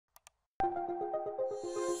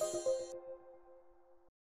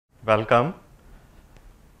Welcome.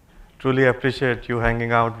 Truly appreciate you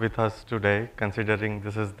hanging out with us today, considering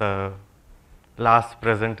this is the last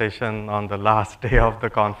presentation on the last day of the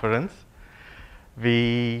conference.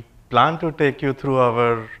 We plan to take you through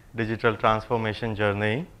our digital transformation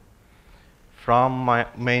journey from my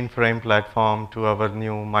mainframe platform to our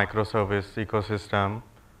new microservice ecosystem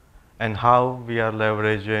and how we are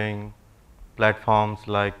leveraging platforms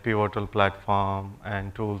like Pivotal Platform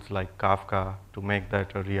and tools like Kafka to make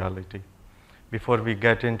that a reality. Before we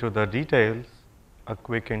get into the details, a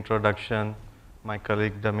quick introduction. My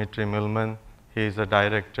colleague Dmitry Milman, he is a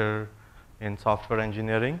director in software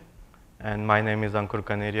engineering, and my name is Ankur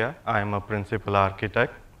Kaneria. I am a principal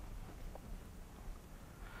architect.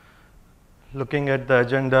 Looking at the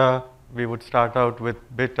agenda, we would start out with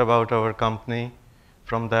a bit about our company.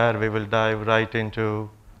 From there, we will dive right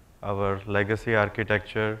into our legacy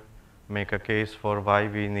architecture, make a case for why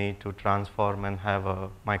we need to transform and have a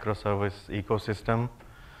microservice ecosystem.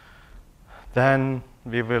 Then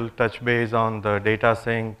we will touch base on the data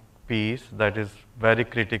sync piece that is very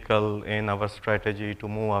critical in our strategy to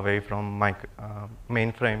move away from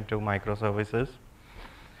mainframe to microservices.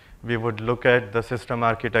 We would look at the system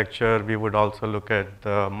architecture. We would also look at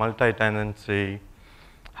the multi-tenancy,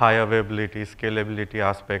 high availability, scalability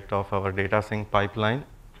aspect of our data sync pipeline.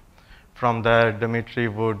 From there, Dmitry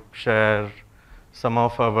would share some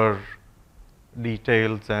of our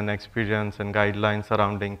details and experience and guidelines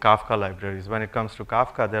surrounding Kafka libraries. When it comes to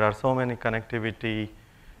Kafka, there are so many connectivity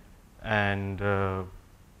and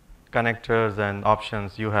connectors and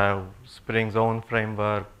options. You have Spring's own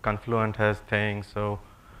framework, Confluent has things, so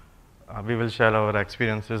we will share our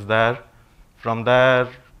experiences there. From there,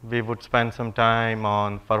 we would spend some time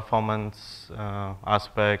on performance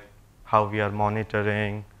aspect, how we are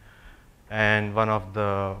monitoring, and one of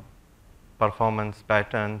the performance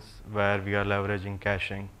patterns where we are leveraging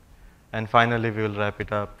caching. And finally, we will wrap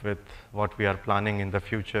it up with what we are planning in the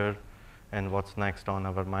future and what's next on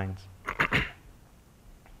our minds.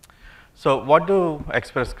 So what do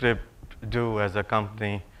Express Script do as a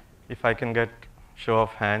company? If I can get show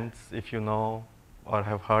of hands, if you know or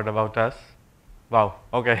have heard about us. Wow,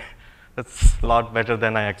 okay. That's a lot better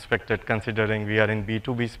than I expected, considering we are in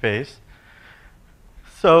B2B space.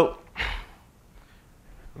 So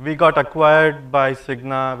we got acquired by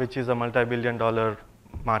Cigna, which is a multi-billion-dollar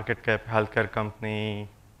market cap healthcare company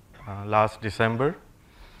last December.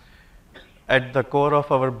 At the core of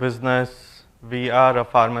our business, we are a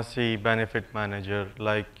pharmacy benefit manager,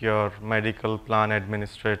 like your medical plan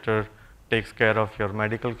administrator takes care of your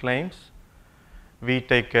medical claims. We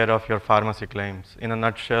take care of your pharmacy claims. In a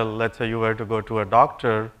nutshell, let's say you were to go to a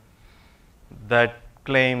doctor, that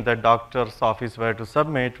claim that doctor's office were to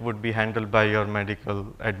submit would be handled by your medical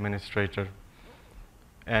administrator.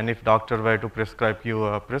 And if doctor were to prescribe you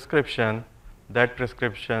a prescription, that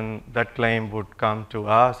claim would come to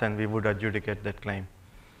us and we would adjudicate that claim.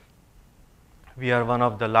 We are one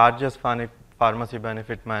of the largest pharmacy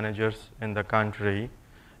benefit managers in the country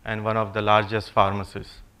and one of the largest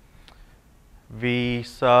pharmacies. We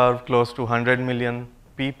serve close to 100 million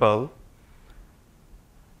people,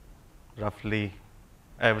 roughly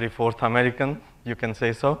every fourth American, you can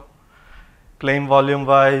say so. Claim volume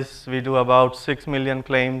wise, we do about 6 million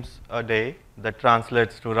claims a day. That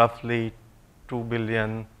translates to roughly 2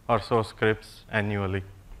 billion or so scripts annually.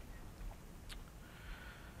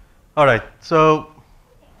 All right, so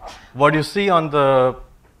what you see on the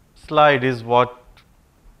slide is what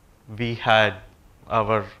we had,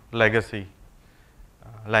 our legacy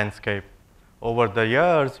landscape. Over the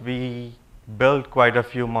years, we built quite a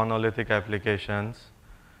few monolithic applications.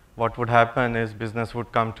 What would happen is business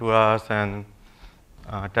would come to us and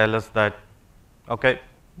tell us that, okay,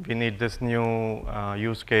 we need this new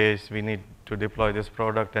use case, we need to deploy this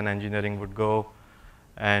product, and engineering would go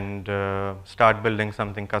and start building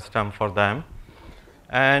something custom for them.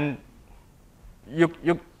 And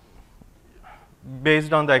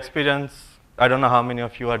based on the experience, I don't know how many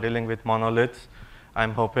of you are dealing with monoliths.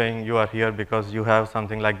 I'm hoping you are here because you have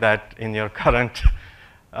something like that in your current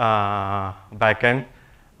backend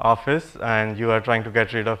office and you are trying to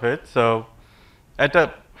get rid of it. So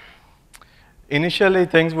initially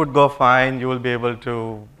things would go fine. You will be able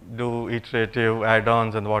to do iterative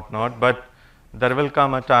add-ons and whatnot, but there will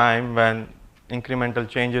come a time when incremental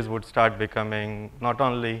changes would start becoming not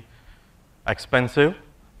only expensive,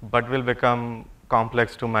 but will become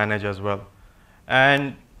complex to manage as well.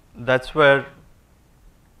 And that's where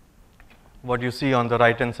what you see on the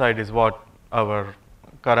right-hand side is what our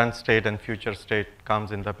current state and future state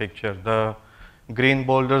comes in the picture. The green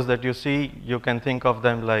boulders that you see, you can think of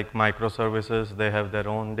them like microservices. They have their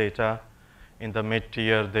own data In the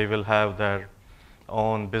mid-tier, they will have their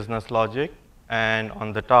own business logic. And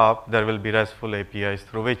on the top, there will be RESTful APIs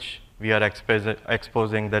through which we are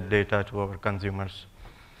exposing that data to our consumers.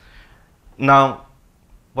 Now,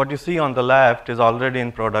 what you see on the left is already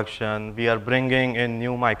in production. We are bringing in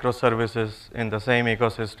new microservices in the same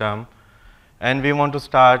ecosystem, and we want to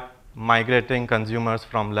start migrating consumers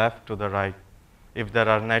from left to the right. If there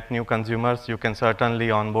are net new consumers, you can certainly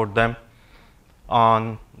onboard them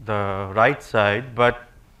on the right side, but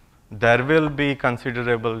there will be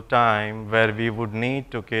considerable time where we would need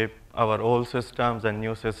to keep our old systems and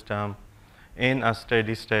new system in a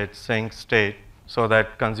steady state, sync state, so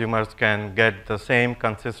that consumers can get the same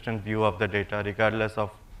consistent view of the data regardless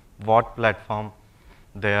of what platform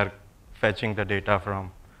they are fetching the data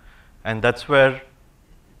from. And that's where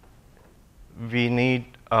we need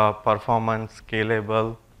a performance,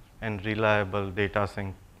 scalable, and reliable data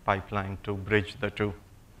sync pipeline to bridge the two.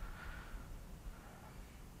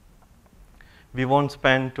 We won't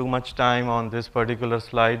spend too much time on this particular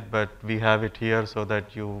slide, but we have it here so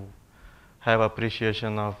that you have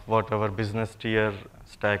appreciation of what our business tier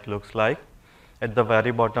stack looks like. At the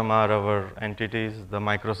very bottom are our entities, the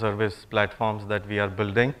microservice platforms that we are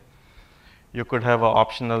building. You could have an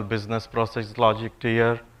optional business process logic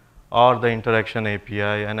tier or the interaction API,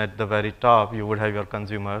 and at the very top, you would have your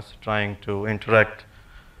consumers trying to interact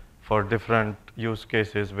for different use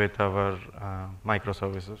cases with our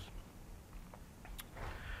microservices.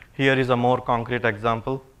 Here is a more concrete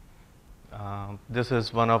example. This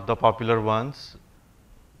is one of the popular ones,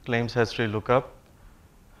 claims history lookup.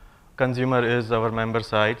 Consumer is our member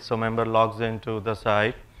site, so member logs into the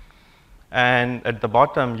site. And at the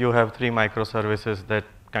bottom, you have 3 microservices that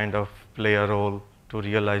kind of play a role to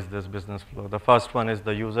realize this business flow. The first one is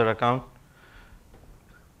the user account.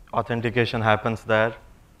 Authentication happens there.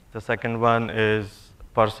 The second one is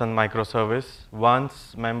person microservice.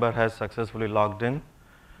 Once member has successfully logged in,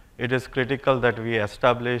 it is critical that we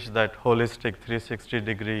establish that holistic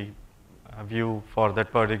 360-degree view for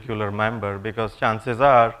that particular member, because chances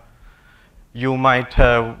are you might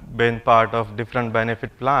have been part of different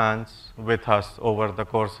benefit plans with us over the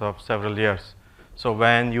course of several years. So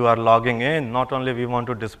when you are logging in, not only we want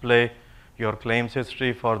to display your claims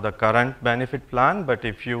history for the current benefit plan, but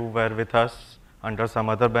if you were with us under some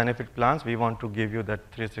other benefit plans, we want to give you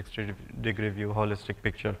that 360-degree view holistic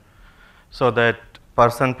picture. So that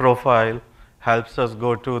person profile helps us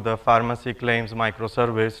go to the pharmacy claims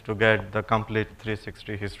microservice to get the complete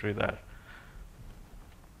 360 history there.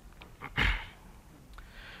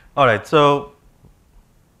 All right, so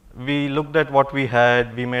we looked at what we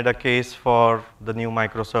had. We made a case for the new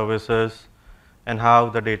microservices and how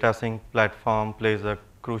the data sync platform plays a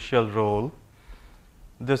crucial role.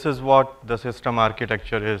 This is what the system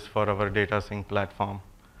architecture is for our data sync platform.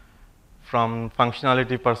 From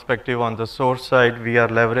functionality perspective, on the source side, we are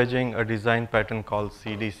leveraging a design pattern called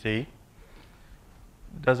CDC.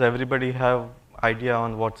 Does everybody have idea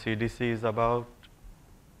on what CDC is about?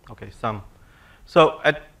 Okay, some. So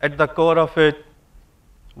at the core of it,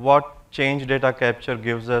 what change data capture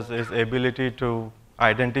gives us is ability to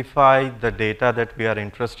identify the data that we are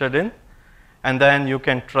interested in, and then you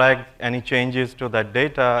can track any changes to that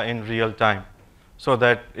data in real time, so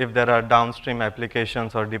that if there are downstream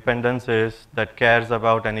applications or dependencies that cares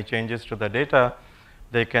about any changes to the data,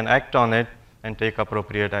 they can act on it and take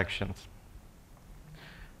appropriate actions.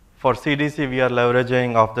 For CDC, we are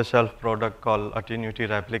leveraging off-the-shelf product called Attenuity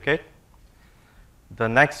Replicate. The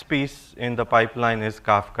next piece in the pipeline is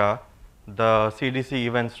Kafka. The CDC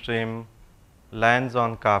event stream lands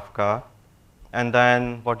on Kafka, and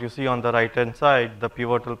then what you see on the right-hand side, the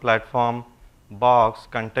pivotal platform box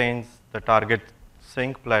contains the target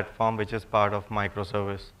sync platform, which is part of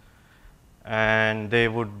microservice. And they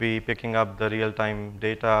would be picking up the real-time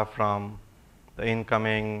data from the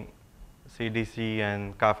incoming CDC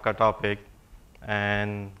and Kafka topic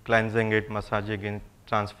and cleansing it, massaging it,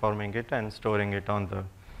 transforming it, and storing it on the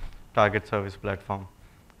target service platform.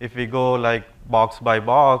 If we go like box by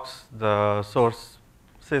box, the source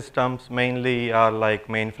systems mainly are like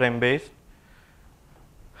mainframe based.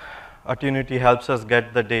 Attenuity helps us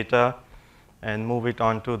get the data and move it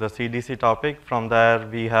onto the CDC topic. From there,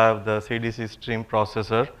 we have the CDC stream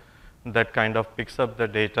processor that kind of picks up the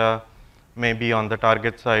data. Maybe on the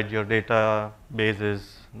target side, your database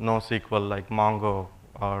is NoSQL like Mongo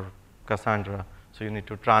or Cassandra. So you need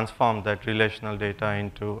to transform that relational data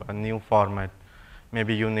into a new format.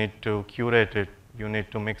 Maybe you need to curate it. You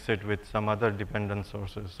need to mix it with some other dependent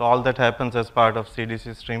sources. So all that happens as part of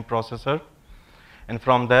CDC stream processor. And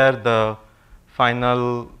from there, the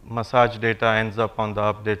final massage data ends up on the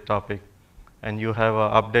update topic. and you have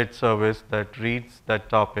an update service that reads that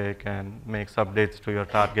topic and makes updates to your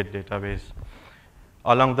target database.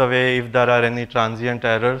 Along the way, if there are any transient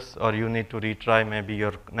errors or you need to retry, maybe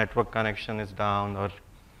your network connection is down or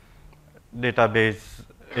database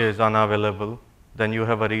is unavailable, then you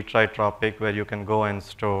have a retry topic where you can go and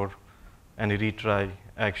store any retry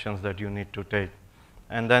actions that you need to take.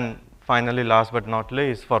 And then finally, last but not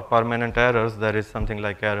least, for permanent errors, there is something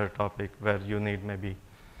like error topic where you need maybe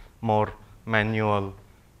more manual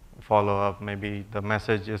follow-up. Maybe the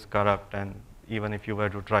message is corrupt, and even if you were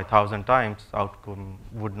to try 1,000 times, outcome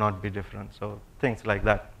would not be different. So things like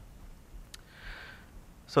that.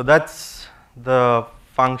 So that's the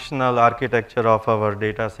functional architecture of our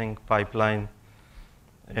data sync pipeline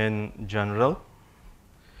in general.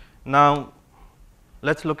 Now,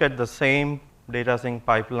 let's look at the same data sync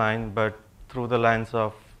pipeline, but through the lens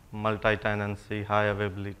of multi-tenancy, high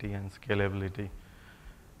availability, and scalability.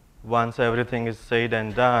 Once everything is said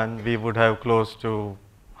and done, we would have close to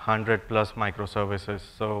 100 plus microservices.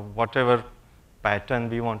 So whatever pattern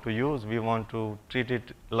we want to use, we want to treat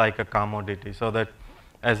it like a commodity, so that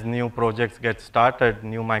as new projects get started,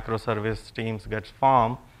 new microservice teams get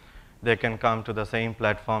formed, they can come to the same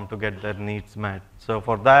platform to get their needs met. So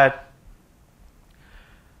for that,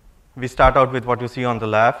 we start out with what you see on the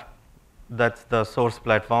left. That's the source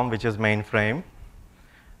platform, which is Mainframe.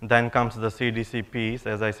 Then comes the CDC piece.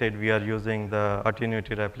 As I said, we are using the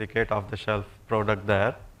Attenuity Replicate off-the-shelf product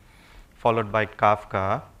there, followed by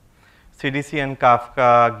Kafka. CDC and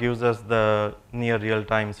Kafka gives us the near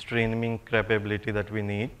real-time streaming capability that we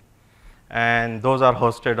need, and those are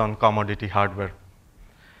hosted on commodity hardware.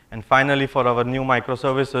 And finally, for our new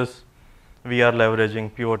microservices, we are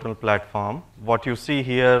leveraging Pivotal platform. What you see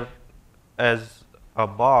here as a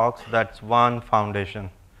box, that's one foundation.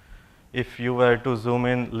 If you were to zoom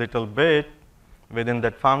in a little bit, within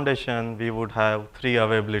that foundation, we would have 3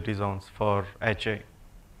 availability zones for HA.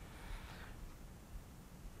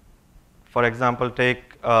 For example,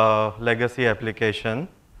 take a legacy application.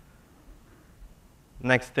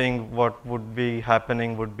 Next thing what would be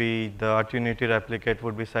happening would be the Attenuity Replicate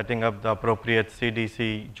would be setting up the appropriate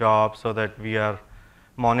CDC job, so that we are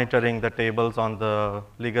monitoring the tables on the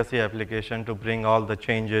legacy application to bring all the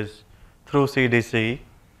changes through CDC.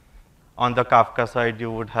 On the Kafka side,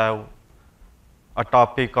 you would have a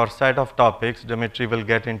topic or set of topics. Dimitri will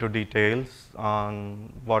get into details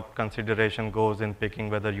on what consideration goes in picking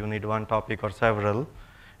whether you need one topic or several.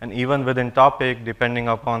 And even within topic, depending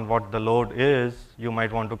upon what the load is, you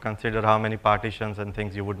might want to consider how many partitions and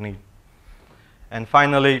things you would need. And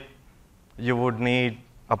finally, you would need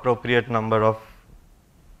appropriate number of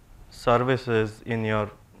services in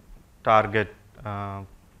your target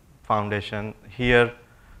foundation. Here,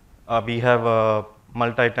 we have a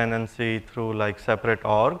multi-tenancy through like separate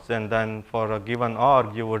orgs, and then for a given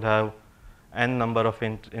org, you would have n number of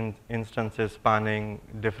instances spanning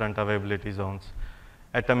different availability zones.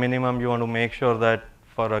 At a minimum, you want to make sure that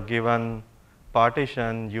for a given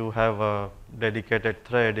partition, you have a dedicated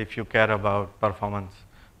thread if you care about performance,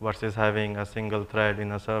 versus having a single thread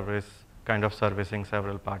in a service kind of servicing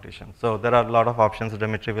several partitions. So there are a lot of options.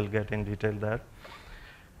 Dimitri will get in detail there.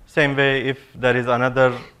 Same way, if there is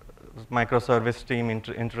another microservice team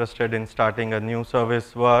interested in starting a new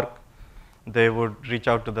service work, they would reach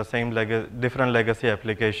out to the same different legacy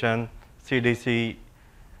application. CDC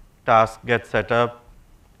task gets set up,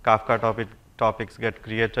 Kafka topics get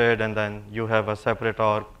created, and then you have a separate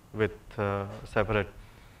org with separate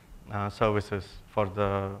services for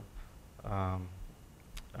the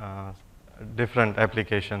different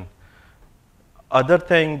application. Other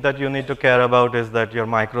thing that you need to care about is that your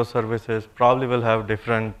microservices probably will have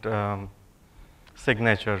different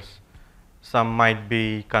signatures. Some might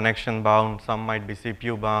be connection bound, some might be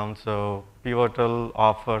CPU bound. So Pivotal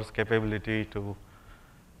offers capability to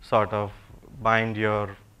sort of bind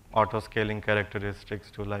your auto scaling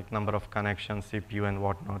characteristics to like number of connections, CPU and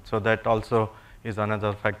whatnot. So that also is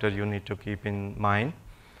another factor you need to keep in mind.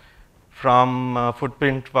 From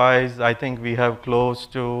footprint wise, I think we have close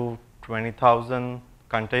to 20,000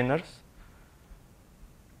 containers,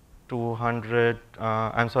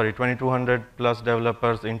 2,200 plus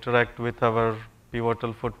developers interact with our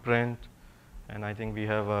Pivotal footprint, and I think we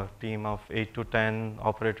have a team of 8 to 10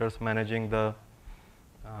 operators managing the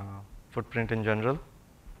footprint in general.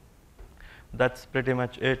 That's pretty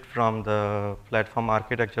much it from the platform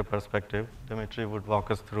architecture perspective. Dimitri would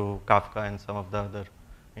walk us through Kafka and some of the other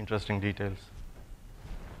interesting details.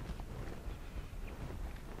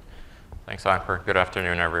 Thanks, Ankur. Good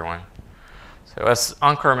afternoon, everyone. So as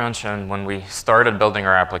Ankur mentioned, when we started building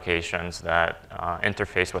our applications that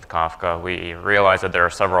interface with Kafka, we realized that there are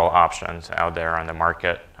several options out there on the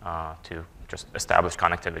market to just establish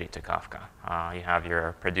connectivity to Kafka. You have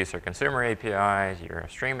your producer-consumer APIs, your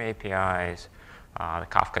stream APIs, the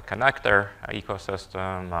Kafka connector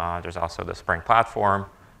ecosystem. There's also the Spring Platform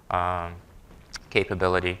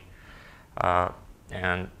capability.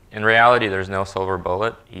 And in reality, there's no silver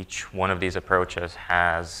bullet. Each one of these approaches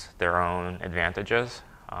has their own advantages.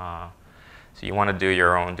 So you want to do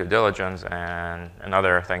your own due diligence. And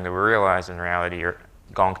another thing that we realized, in reality, you're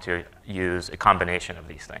going to use a combination of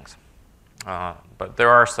these things. But there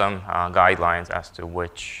are some guidelines as to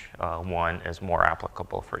which one is more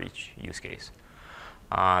applicable for each use case.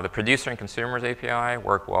 The producer and consumers API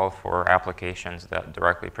work well for applications that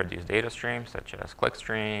directly produce data streams, such as click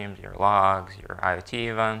streams, your logs, your IoT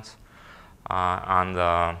events. On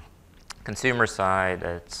the consumer side,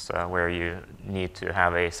 it's where you need to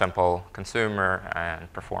have a simple consumer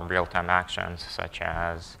and perform real-time actions, such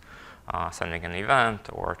as sending an event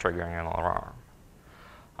or triggering an alarm.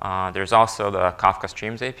 There's also the Kafka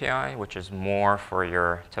Streams API, which is more for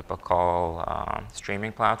your typical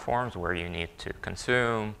streaming platforms where you need to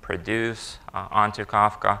consume, produce onto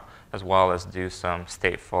Kafka, as well as do some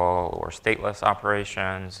stateful or stateless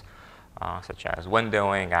operations, such as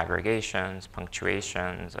windowing, aggregations,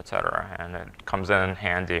 punctuations, etc. And it comes in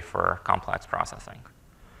handy for complex processing.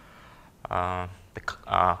 The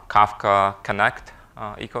Kafka Connect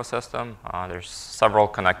ecosystem. There's several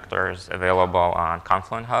connectors available on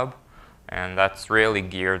Confluent Hub, and that's really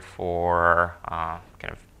geared for kind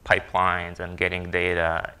of pipelines and getting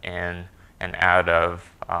data in and out of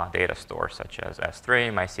data stores such as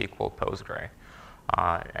S3, MySQL, Postgre,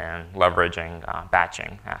 and leveraging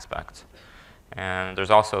batching aspects. And there's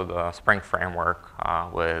also the Spring framework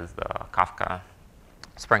with Kafka,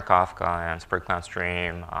 Spring Kafka, and Spring Cloud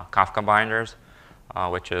Stream Kafka binders,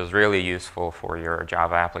 which is really useful for your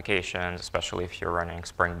Java applications, especially if you're running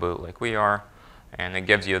Spring Boot like we are. And it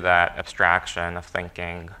gives you that abstraction of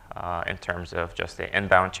thinking in terms of just the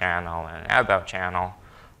inbound channel and outbound channel,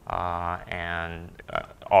 and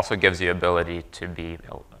also gives you ability to be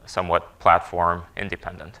somewhat platform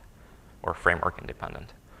independent or framework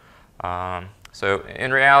independent. So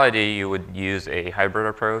in reality, you would use a hybrid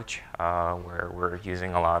approach where we're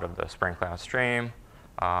using a lot of the Spring Cloud Stream,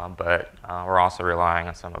 but we're also relying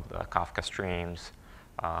on some of the Kafka streams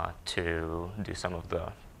to do some of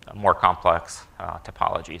the more complex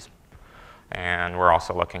topologies. And we're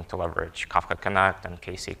also looking to leverage Kafka Connect and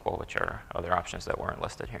KSQL, which are other options that weren't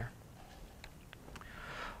listed here.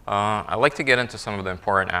 I'd like to get into some of the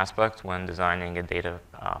important aspects when designing a data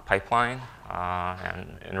pipeline.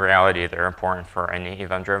 And in reality, they're important for any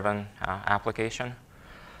event-driven application.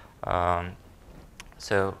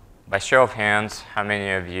 So by show of hands, how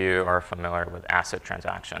many of you are familiar with ACID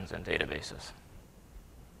transactions in databases?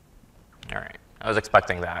 All right, I was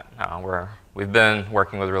expecting that. We've been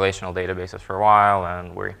working with relational databases for a while,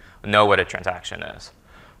 and we know what a transaction is.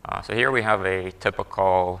 So here we have a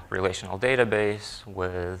typical relational database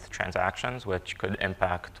with transactions, which could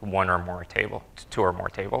impact two or more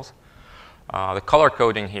tables. The color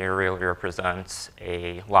coding here really represents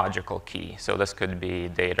a logical key. So this could be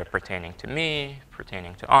data pertaining to me,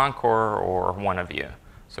 pertaining to Encore, or one of you.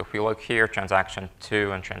 So if we look here, transaction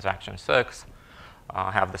 2 and transaction 6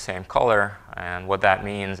 have the same color. And what that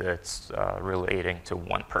means, it's relating to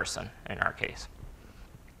one person in our case.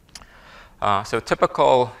 So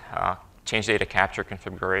typical change data capture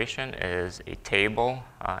configuration is a table,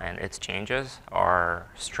 and its changes are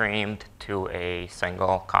streamed to a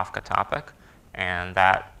single Kafka topic. And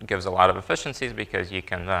that gives a lot of efficiencies because you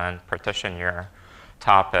can then partition your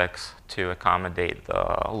topics to accommodate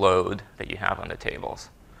the load that you have on the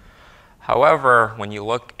tables. However, when you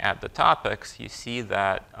look at the topics, you see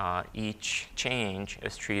that each change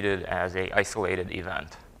is treated as an isolated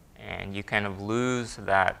event. And you kind of lose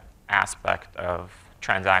that aspect of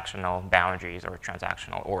transactional boundaries or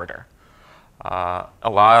transactional order. A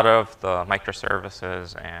lot of the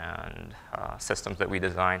microservices and systems that we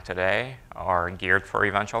design today are geared for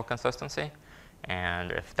eventual consistency.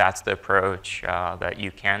 And if that's the approach that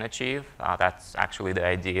you can achieve, that's actually the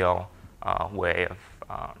ideal way of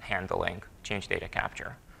handling change data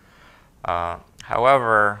capture.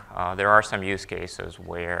 However, there are some use cases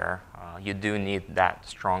where you do need that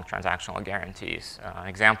strong transactional guarantees. An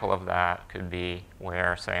example of that could be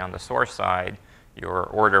where, say, on the source side, your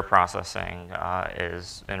order processing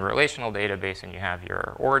is in a relational database, and you have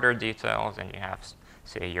your order details, and you have,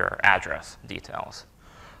 say, your address details.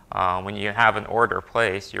 When you have an order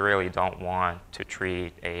placed, you really don't want to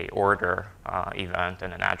treat a order event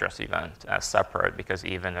and an address event as separate, because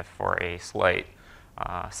even if for a slight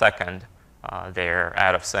second they're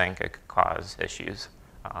out of sync, it could cause issues,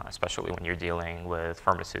 especially when you're dealing with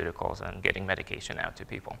pharmaceuticals and getting medication out to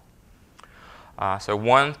people. So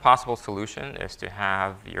one possible solution is to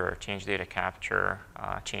have your change data capture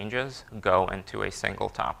changes go into a single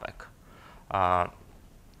topic.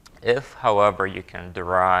 If, however, you can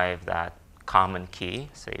derive that common key,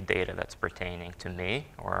 say data that's pertaining to me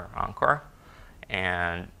or Encore,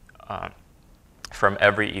 and from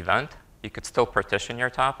every event, you could still partition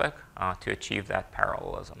your topic to achieve that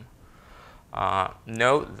parallelism.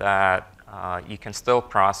 Note that you can still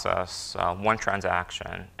process one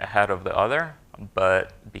transaction ahead of the other,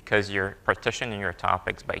 but because you're partitioning your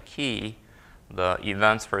topics by key, the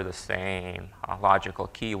events for the same logical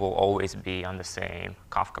key will always be on the same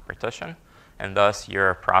Kafka partition, and thus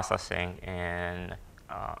you're processing in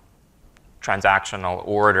transactional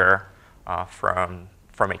order from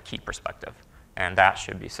a key perspective, and that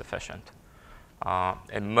should be sufficient.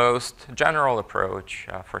 A most general approach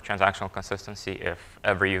for transactional consistency, if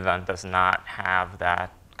every event does not have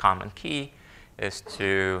that common key, is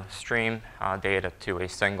to stream data to a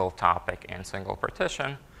single topic and single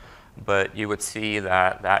partition. But you would see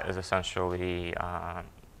that that is essentially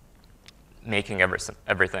making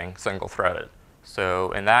everything single-threaded.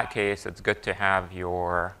 So in that case, it's good to have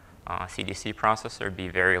your CDC processor be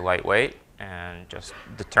very lightweight and just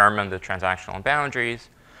determine the transactional boundaries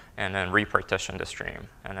and then repartition the stream.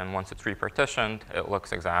 And then once it's repartitioned, it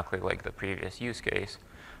looks exactly like the previous use case,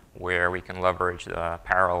 where we can leverage the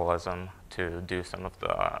parallelism to do some of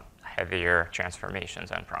the heavier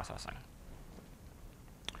transformations and processing.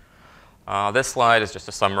 This slide is just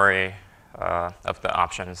a summary of the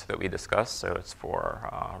options that we discussed, so it's for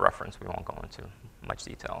reference. We won't go into much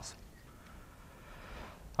details.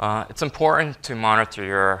 It's important to monitor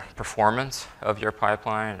your performance of your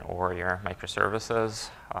pipeline or your microservices.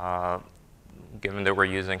 Given that we're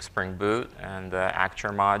using Spring Boot and the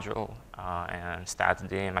Acture module and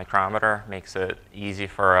StatsD and Micrometer, makes it easy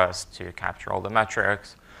for us to capture all the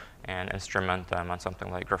metrics and instrument them on something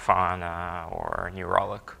like Grafana or New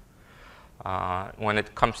Relic. When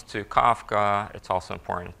it comes to Kafka, it's also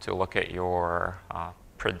important to look at your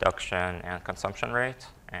production and consumption rates,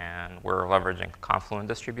 and we're leveraging Confluent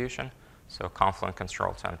distribution. So Confluent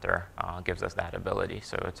Control Center gives us that ability,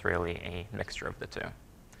 so it's really a mixture of the two.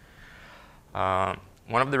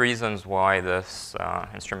 One of the reasons why this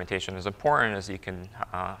instrumentation is important is you can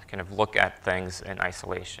kind of look at things in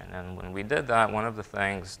isolation. And when we did that, one of the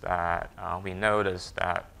things that we noticed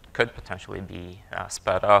that could potentially be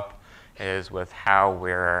sped up is with how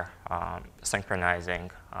we're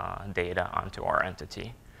synchronizing data onto our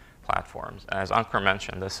entity platforms. As Ankur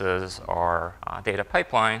mentioned, this is our data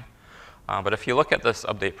pipeline. But if you look at this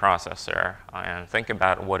update processor and think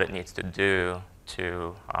about what it needs to do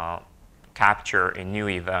to capture a new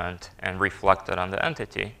event and reflect it on the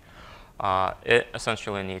entity, it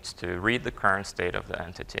essentially needs to read the current state of the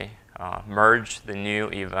entity, merge the new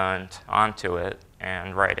event onto it,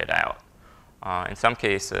 and write it out. In some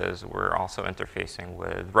cases, we're also interfacing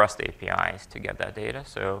with REST APIs to get that data,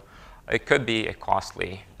 so it could be a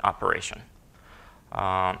costly operation.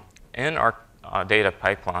 In our data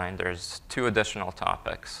pipeline, there's two additional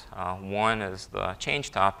topics. One is the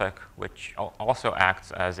change topic, which also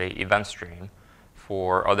acts as an event stream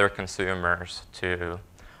for other consumers to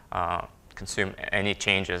consume any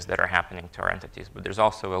changes that are happening to our entities. But there's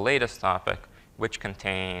also a latest topic, which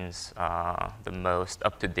contains the most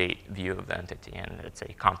up-to-date view of the entity, and it's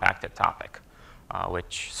a compacted topic,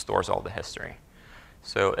 which stores all the history.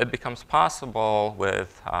 So it becomes possible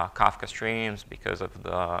with Kafka streams, because of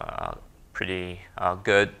the pretty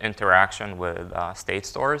good interaction with state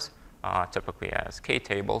stores, typically as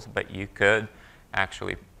K-tables, but you could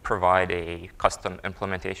actually provide a custom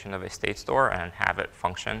implementation of a state store and have it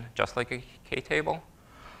function just like a K-table,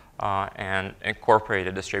 and incorporate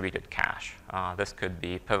a distributed cache. This could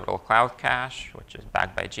be Pivotal Cloud Cache, which is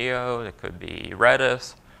backed by Geo. It could be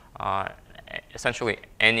Redis. Essentially,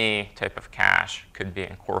 any type of cache could be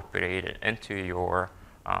incorporated into your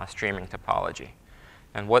streaming topology.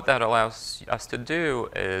 And what that allows us to do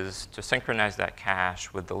is to synchronize that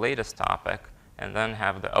cache with the latest topic, and then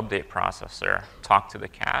have the update processor talk to the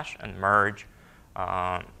cache and merge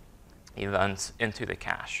events into the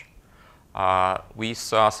cache. We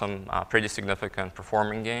saw some pretty significant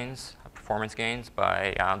performance gains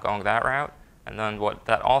by going that route. And then what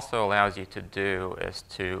that also allows you to do is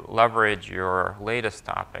to leverage your latest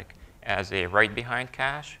topic as a write-behind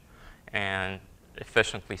cache and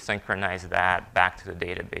efficiently synchronize that back to the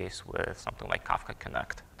database with something like Kafka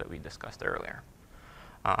Connect that we discussed earlier.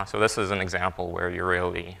 So this is an example where you're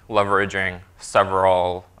really leveraging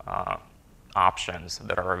several options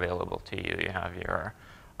that are available to you. You have your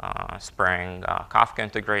Spring Kafka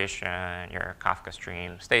integration, your Kafka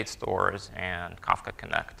Stream state stores, and Kafka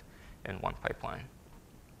Connect in one pipeline.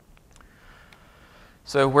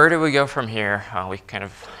 So where do we go from here? We kind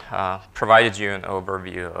of provided you an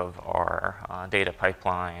overview of our data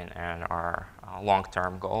pipeline and our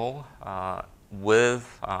long-term goal.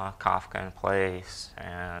 With Kafka in place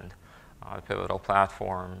and the Pivotal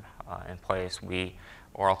platform in place, we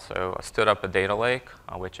also stood up a data lake,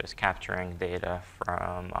 which is capturing data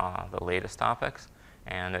from the latest topics.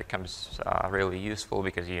 And it becomes really useful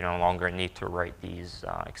because you no longer need to write these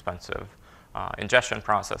expensive ingestion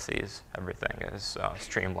processes. Everything is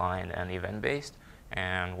streamlined and event-based.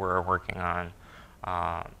 And we're working on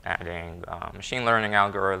adding machine learning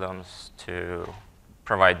algorithms to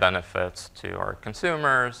provide benefits to our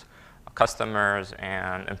consumers, customers,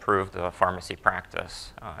 and improve the pharmacy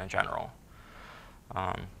practice in general.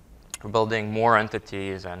 We're building more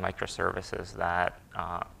entities and microservices that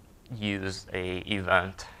use a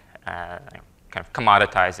event, kind of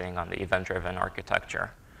commoditizing on the event-driven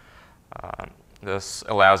architecture. This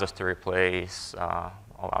allows us to replace a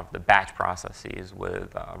lot of the batch processes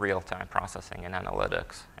with real-time processing and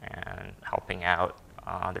analytics and helping out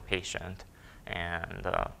the patient and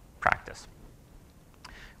practice.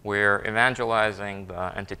 We're evangelizing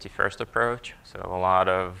the entity-first approach. So a lot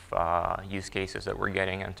of use cases that we're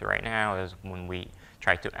getting into right now is when we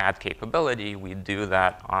try to add capability, we do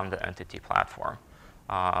that on the entity platform.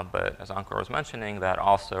 But as Ankur was mentioning, that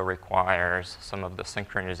also requires some of the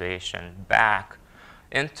synchronization back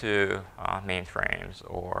into mainframes,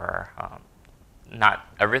 or not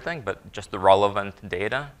everything, but just the relevant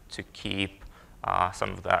data to keep some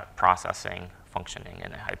of that processing functioning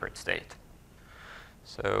in a hybrid state.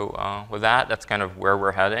 So with that, that's kind of where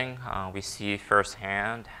we're heading. We see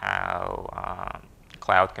firsthand how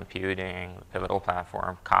cloud computing, the Pivotal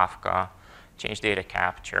platform, Kafka, change data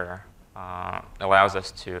capture, allows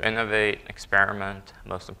us to innovate, experiment,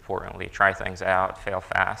 most importantly, try things out, fail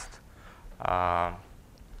fast,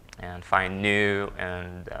 and find new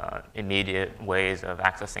and immediate ways of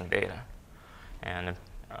accessing data, and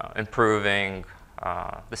improving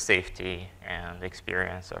the safety and the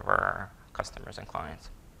experience of our customers and clients.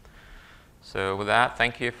 So with that,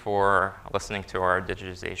 thank you for listening to our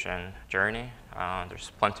digitization journey.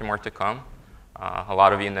 There's plenty more to come. A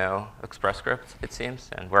lot of you know Express Scripts, it seems,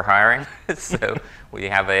 and we're hiring. So we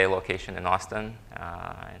have a location in Austin,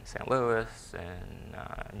 in St. Louis,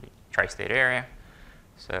 in tri-state area.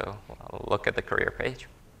 So we'll look at the career page,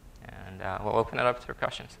 and we'll open it up to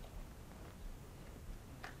questions.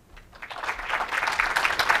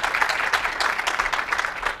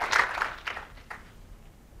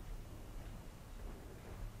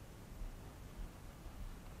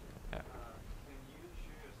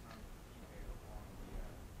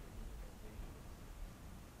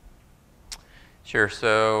 Sure.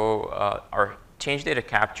 So our change data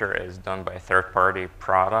capture is done by a third-party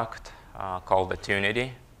product called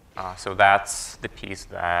Attunity. So that's the piece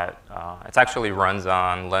that it actually runs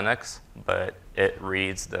on Linux, but it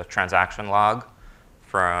reads the transaction log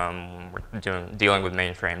from dealing with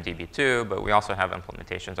Mainframe DB2, but we also have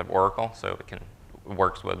implementations of Oracle, so it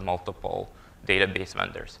works with multiple database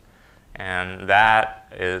vendors. And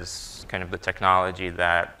that is kind of the technology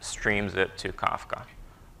that streams it to Kafka.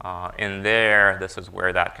 In there, this is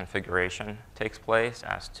where that configuration takes place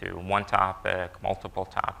as to one topic, multiple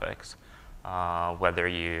topics, whether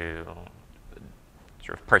you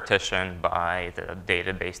sort of partition by the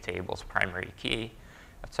database table's primary key,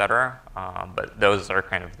 et cetera. But those are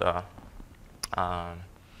kind of the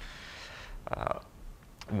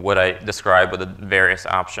what I described with the various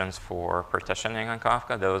options for partitioning on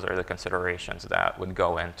Kafka. Those are the considerations that would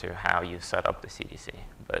go into how you set up the CDC.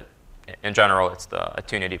 But in general, it's the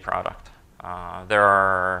Attunity product. There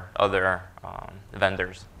are other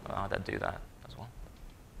vendors that do that as well.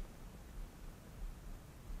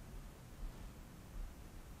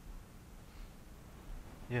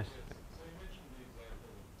 Yes. So you mentioned the example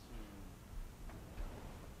of two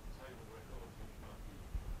table records which might be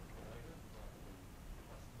related, like the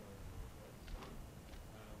customer and the website.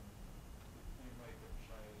 If you make a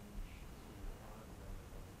change to either one of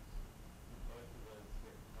those, do both of those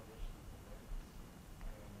get published as events?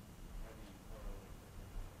 And how do you correlate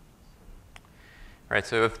them? Right,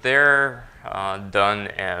 so if they're done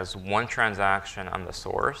as one transaction on the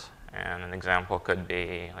source, and an example could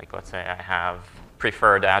be, like, let's say I have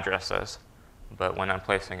preferred addresses, But when I'm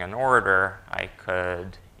placing an order, I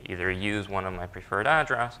could either use one of my preferred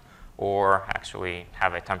address or actually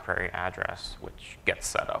have a temporary address which gets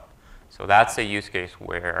set up. So that's a use case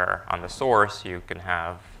where on the source you can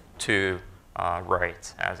have two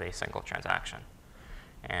writes as a single transaction.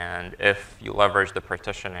 And if you leverage the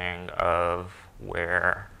partitioning of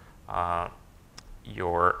where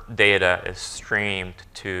your data is streamed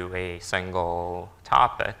to a single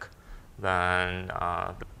topic, then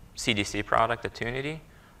the CDC product, Attunity,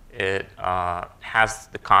 it has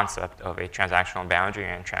the concept of a transactional boundary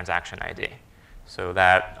and transaction ID. So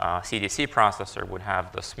that CDC processor would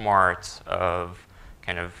have the smarts of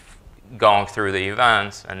kind of going through the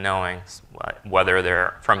events and knowing whether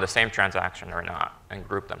they're from the same transaction or not and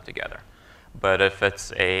group them together. But if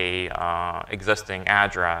it's a existing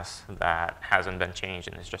address that hasn't been changed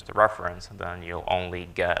and is just a reference, then you'll only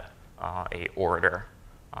get a order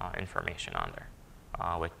information on there,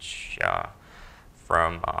 which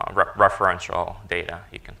from referential data,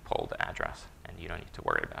 you can pull the address and you don't need to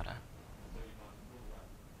worry about it.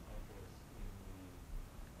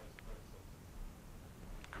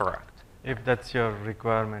 Correct. If that's your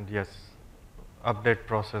requirement, yes. Update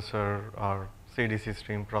processor or CDC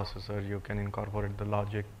stream processor, you can incorporate the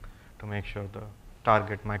logic to make sure the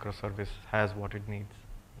target microservice has what it needs.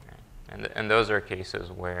 And those are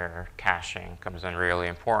cases where caching comes in really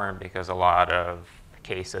important because a lot of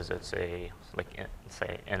cases it's say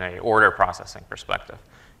in a order processing perspective.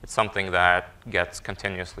 It's something that gets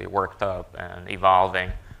continuously worked up and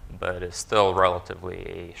evolving, but is still relatively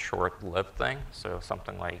a short-lived thing. So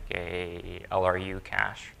something like a LRU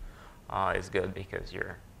cache is good because you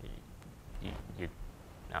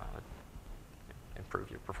improve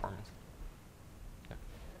your performance. Have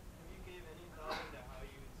you gave any thought into how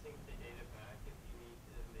you would sync the data back if you need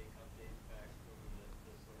to make updates back from the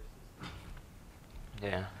sources?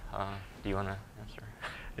 Yeah. Do you want to answer?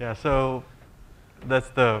 Yeah. So that's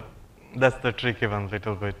the tricky one,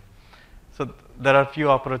 little bit. So there are a few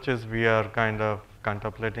approaches we are kind of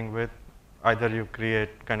contemplating with. Either you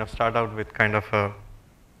start out with kind of a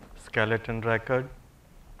skeleton record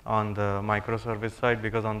on the microservice side,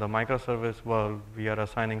 because on the microservice world, we are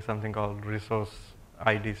assigning something called resource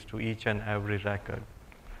IDs to each and every record.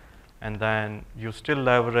 And then you still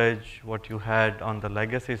leverage what you had on the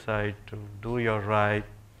legacy side to do your write,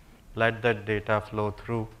 let that data flow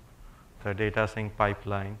through the data sync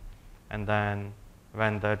pipeline, and then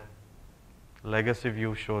when that legacy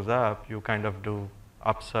view shows up, you kind of do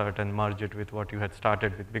upsert and merge it with what you had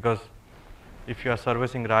started with. Because if you are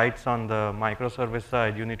servicing writes on the microservice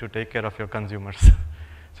side, you need to take care of your consumers.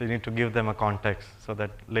 So you need to give them a context so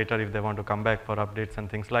that later if they want to come back for updates and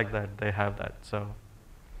things like that, they have that. So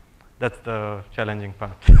that's the challenging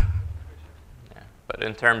part. Yeah. But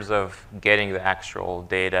in terms of getting the actual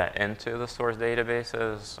data into the source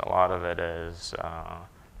databases, a lot of it is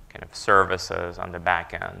kind of services on the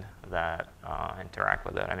back end that interact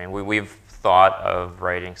with it. I mean, we've thought of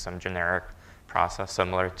writing some generic process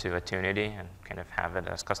similar to Attunity and kind of have it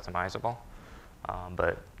as customizable.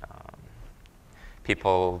 But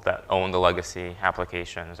people that own the legacy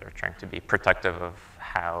applications are trying to be protective of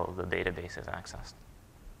how the database is accessed.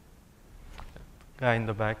 Guy in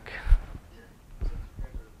the back.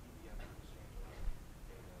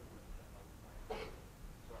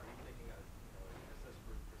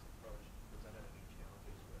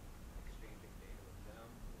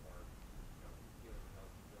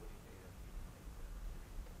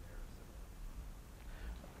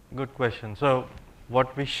 Good question. So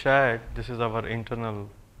what we shared, this is our internal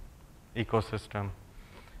ecosystem.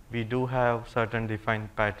 We do have certain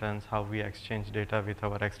defined patterns how we exchange data with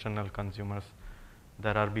our external consumers.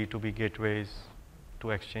 There are B2B gateways to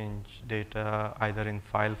exchange data either in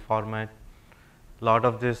file format. A lot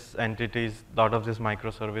of these entities, lot of these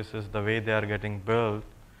microservices, the way they are getting built,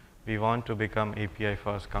 we want to become API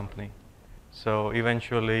first company. So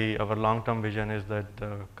eventually our long-term vision is that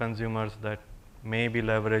the consumers that may be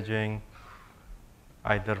leveraging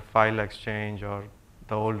either file exchange or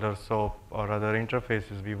the older SOAP or other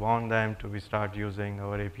interfaces, we want them to start using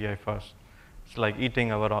our API first. It's like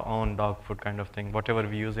eating our own dog food kind of thing. Whatever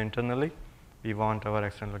we use internally, we want our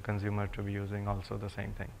external consumer to be using also the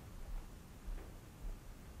same thing.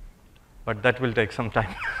 But that will take some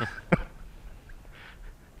time.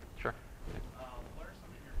 Sure. What are some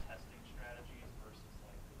of your testing strategies versus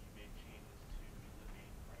like when you make changes to the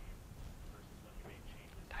mainframe versus when you make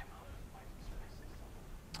changes to the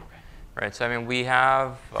microservices? Okay. Right. So I mean, we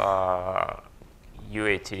have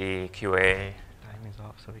UAT, QA. Time is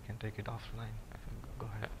off, so we can take it offline. Go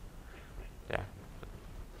ahead. Yeah.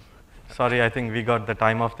 Sorry, I think we got the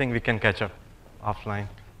time off thing. We can catch up offline.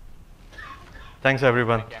 Thanks,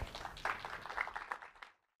 everyone. Thank you.